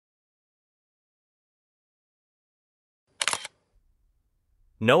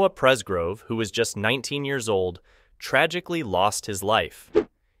Noah Presgrove, who was just 19 years old, tragically lost his life.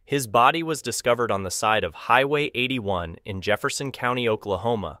 His body was discovered on the side of Highway 81 in Jefferson County,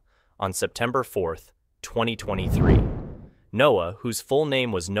 Oklahoma, on September 4, 2023. Noah, whose full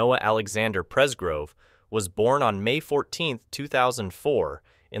name was Noah Alexander Presgrove, was born on May 14, 2004,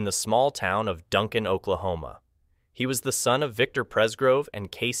 in the small town of Duncan, Oklahoma. He was the son of Victor Presgrove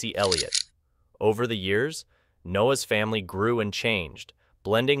and Casey Elliott. Over the years, Noah's family grew and changed,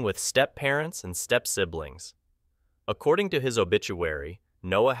 blending with step-parents and step-siblings. According to his obituary,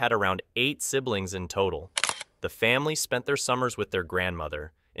 Noah had around 8 siblings in total. The family spent their summers with their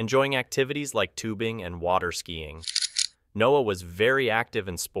grandmother, enjoying activities like tubing and water skiing. Noah was very active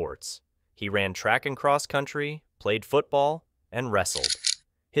in sports. He ran track and cross country, played football, and wrestled.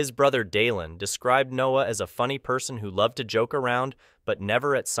 His brother Dalen described Noah as a funny person who loved to joke around, but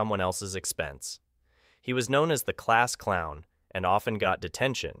never at someone else's expense. He was known as the class clown and often got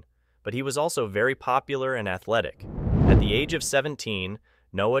detention, but he was also very popular and athletic. At the age of 17,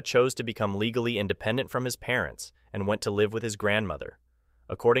 Noah chose to become legally independent from his parents and went to live with his grandmother.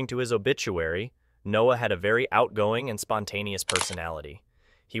 According to his obituary, Noah had a very outgoing and spontaneous personality.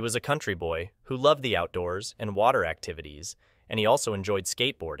 He was a country boy who loved the outdoors and water activities, and he also enjoyed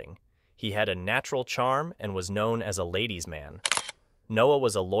skateboarding. He had a natural charm and was known as a ladies' man. Noah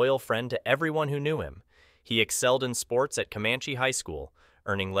was a loyal friend to everyone who knew him. He excelled in sports at Comanche High School,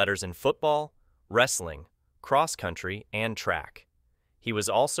 earning letters in football, wrestling, cross country, and track. He was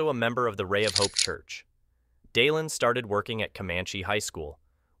also a member of the Ray of Hope Church. Dalen started working at Comanche High School,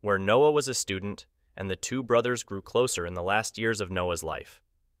 where Noah was a student, and the two brothers grew closer in the last years of Noah's life.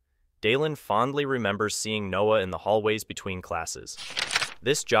 Dalen fondly remembers seeing Noah in the hallways between classes.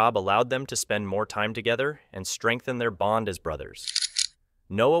 This job allowed them to spend more time together and strengthen their bond as brothers.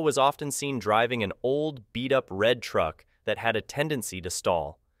 Noah was often seen driving an old, beat-up red truck that had a tendency to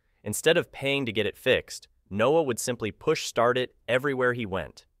stall. Instead of paying to get it fixed, Noah would simply push-start it everywhere he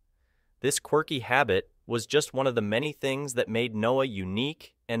went. This quirky habit was just one of the many things that made Noah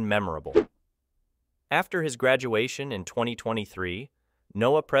unique and memorable. After his graduation in 2023,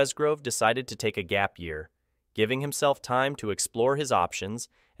 Noah Presgrove decided to take a gap year, giving himself time to explore his options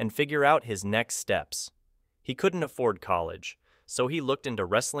and figure out his next steps. He couldn't afford college, so he looked into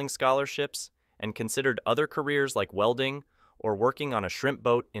wrestling scholarships and considered other careers like welding or working on a shrimp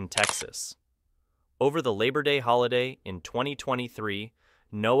boat in Texas. Over the Labor Day holiday in 2023,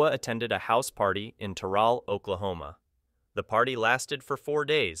 Noah attended a house party in Terrell, Oklahoma. The party lasted for 4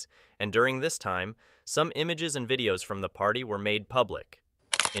 days, and during this time, some images and videos from the party were made public.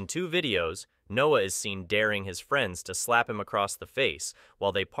 In 2 videos, Noah is seen daring his friends to slap him across the face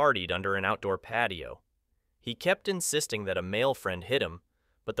while they partied under an outdoor patio. He kept insisting that a male friend hit him,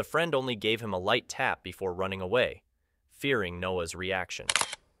 but the friend only gave him a light tap before running away, fearing Noah's reaction.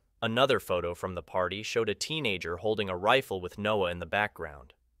 Another photo from the party showed a teenager holding a rifle with Noah in the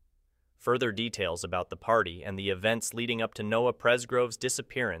background. Further details about the party and the events leading up to Noah Presgrove's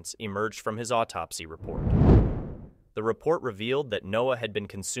disappearance emerged from his autopsy report. The report revealed that Noah had been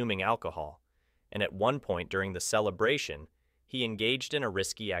consuming alcohol, and at one point during the celebration, he engaged in a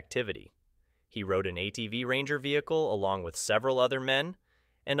risky activity. He rode an ATV Ranger vehicle along with several other men,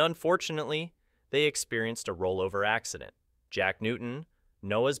 and unfortunately, they experienced a rollover accident. Jack Newton,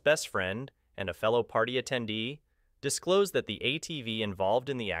 Noah's best friend and a fellow party attendee, disclosed that the ATV involved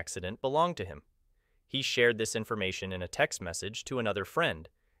in the accident belonged to him. He shared this information in a text message to another friend,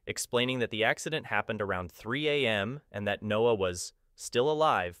 explaining that the accident happened around 3 a.m. and that Noah was still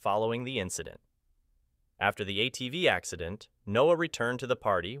alive following the incident. After the ATV accident, Noah returned to the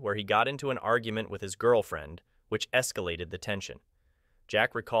party where he got into an argument with his girlfriend, which escalated the tension.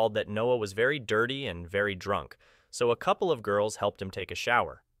 Jack recalled that Noah was very dirty and very drunk, so a couple of girls helped him take a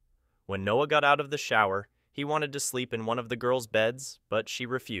shower. When Noah got out of the shower, he wanted to sleep in one of the girls' beds, but she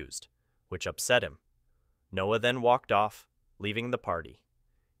refused, which upset him. Noah then walked off, leaving the party.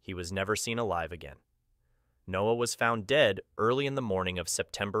 He was never seen alive again. Noah was found dead early in the morning of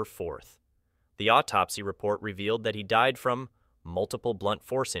September 4th. The autopsy report revealed that he died from multiple blunt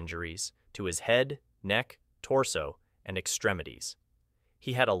force injuries to his head, neck, torso, and extremities.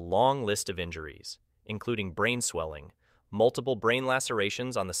 He had a long list of injuries, including brain swelling, multiple brain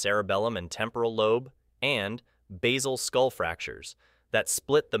lacerations on the cerebellum and temporal lobe, and basal skull fractures that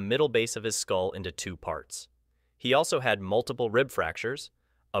split the middle base of his skull into 2 parts. He also had multiple rib fractures,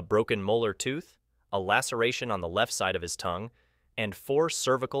 a broken molar tooth, a laceration on the left side of his tongue, and 4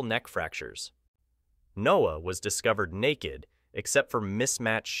 cervical neck fractures. Noah was discovered naked except for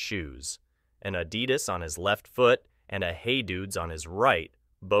mismatched shoes, an Adidas on his left foot and a Hey Dudes on his right,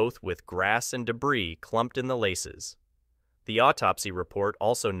 both with grass and debris clumped in the laces. The autopsy report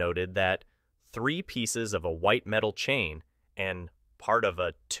also noted that 3 pieces of a white metal chain and part of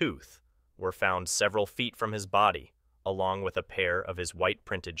a tooth were found several feet from his body, along with a pair of his white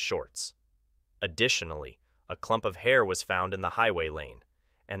printed shorts. Additionally, a clump of hair was found in the highway lane,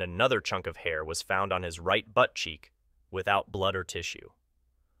 and another chunk of hair was found on his right butt cheek without blood or tissue.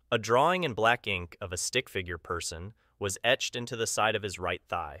 A drawing in black ink of a stick figure person was etched into the side of his right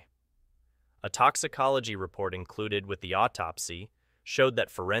thigh. A toxicology report included with the autopsy showed that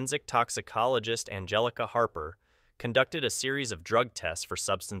forensic toxicologist Angelica Harper conducted a series of drug tests for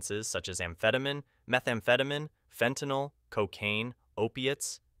substances such as amphetamine, methamphetamine, fentanyl, cocaine,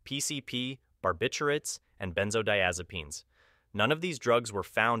 opiates, PCP, barbiturates, and benzodiazepines. None of these drugs were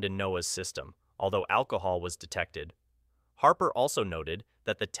found in Noah's system, although alcohol was detected. Harper also noted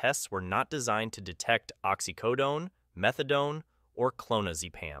that the tests were not designed to detect oxycodone, methadone, or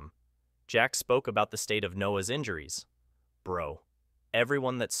clonazepam. Jack spoke about the state of Noah's injuries. "Bro,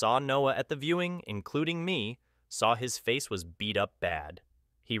 everyone that saw Noah at the viewing, including me, saw his face was beat up bad."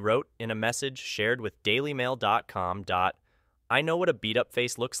 He wrote in a message shared with dailymail.com. "I know what a beat up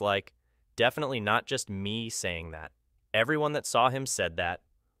face looks like. Definitely not just me saying that. Everyone that saw him said that.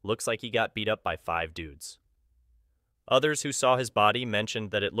 Looks like he got beat up by 5 dudes." Others who saw his body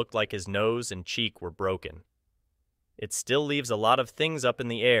mentioned that it looked like his nose and cheek were broken. "It still leaves a lot of things up in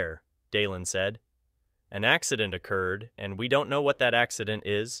the air," Dalen said. "An accident occurred, and we don't know what that accident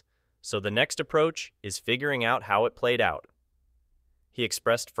is, so the next approach is figuring out how it played out." He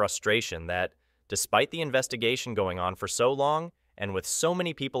expressed frustration that, despite the investigation going on for so long, and with so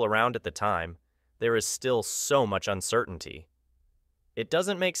many people around at the time, there is still so much uncertainty. "It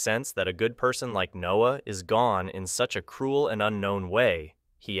doesn't make sense that a good person like Noah is gone in such a cruel and unknown way,"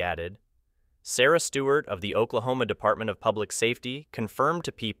 he added. Sarah Stewart of the Oklahoma Department of Public Safety confirmed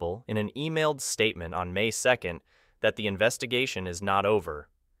to People in an emailed statement on May 2nd that the investigation is not over.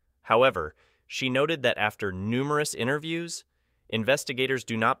 However, she noted that after numerous interviews, investigators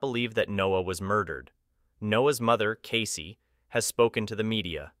do not believe that Noah was murdered. Noah's mother, Casey, has spoken to the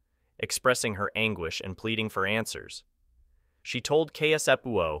media, expressing her anguish and pleading for answers. She told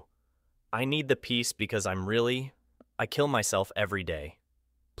KSFUO, "I need the peace because I kill myself every day.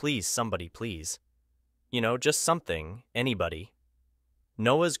 Please, somebody, please. Just something, anybody."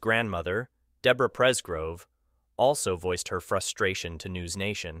 Noah's grandmother, Deborah Presgrove, also voiced her frustration to News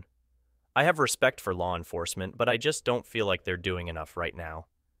Nation. "I have respect for law enforcement, but I just don't feel like they're doing enough right now,"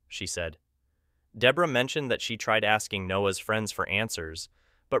 she said. Deborah mentioned that she tried asking Noah's friends for answers,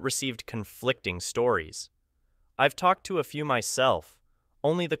 but received conflicting stories. "I've talked to a few myself,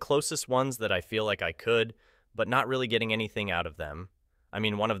 only the closest ones that I feel like I could, but not really getting anything out of them. I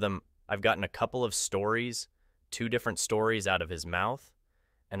mean, one of them, I've gotten a couple of stories, 2 different stories out of his mouth,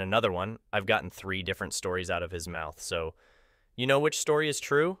 and another one, I've gotten 3 different stories out of his mouth, so you know which story is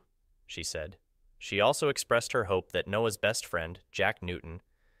true?" she said. She also expressed her hope that Noah's best friend, Jack Newton,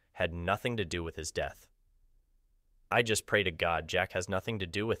 had nothing to do with his death. "I just pray to God Jack has nothing to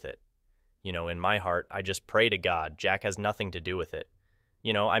do with it. In my heart, I just pray to God Jack has nothing to do with it.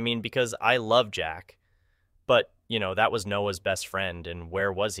 Because I love Jack. But, that was Noah's best friend, and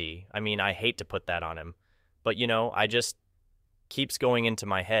where was he? I hate to put that on him. But, I just keeps going into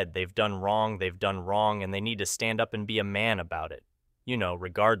my head. They've done wrong, and they need to stand up and be a man about it.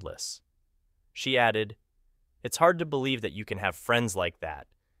 Regardless." She added, "It's hard to believe that you can have friends like that,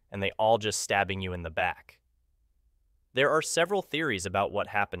 and they all just stabbing you in the back." There are several theories about what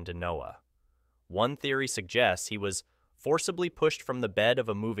happened to Noah. One theory suggests he was forcibly pushed from the bed of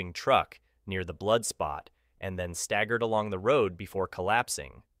a moving truck near the blood spot and then staggered along the road before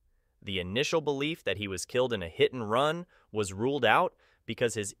collapsing. The initial belief that he was killed in a hit and run was ruled out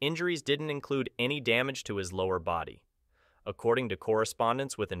because his injuries didn't include any damage to his lower body. According to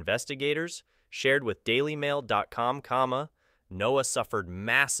correspondence with investigators shared with dailymail.com, Noah suffered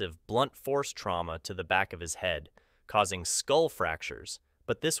massive blunt force trauma to the back of his head, causing skull fractures,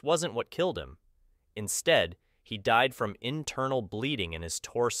 but this wasn't what killed him. Instead, he died from internal bleeding in his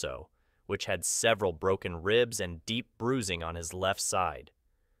torso, which had several broken ribs and deep bruising on his left side.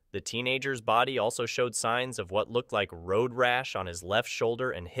 The teenager's body also showed signs of what looked like road rash on his left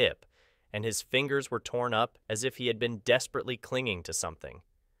shoulder and hip, and his fingers were torn up as if he had been desperately clinging to something.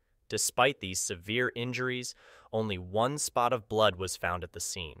 Despite these severe injuries, only 1 spot of blood was found at the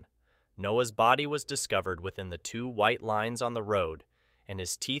scene. Noah's body was discovered within the 2 white lines on the road, and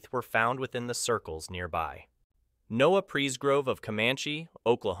his teeth were found within the circles nearby. Noah Presgrove of Comanche,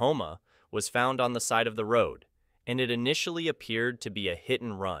 Oklahoma, was found on the side of the road, and it initially appeared to be a hit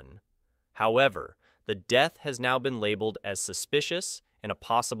and run. However, the death has now been labeled as suspicious and a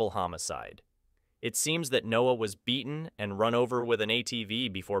possible homicide. It seems that Noah was beaten and run over with an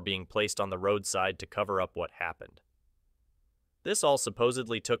ATV before being placed on the roadside to cover up what happened. This all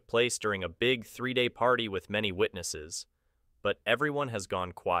supposedly took place during a big 3-day party with many witnesses, but everyone has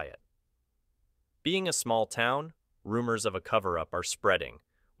gone quiet. Being a small town, rumors of a cover-up are spreading,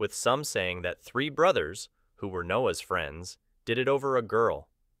 with some saying that 3 brothers, who were Noah's friends, did it over a girl.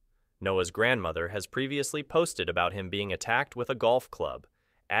 Noah's grandmother has previously posted about him being attacked with a golf club,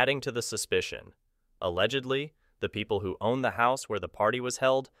 adding to the suspicion. Allegedly, the people who own the house where the party was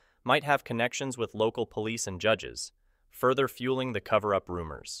held might have connections with local police and judges, further fueling the cover-up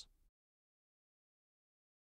rumors.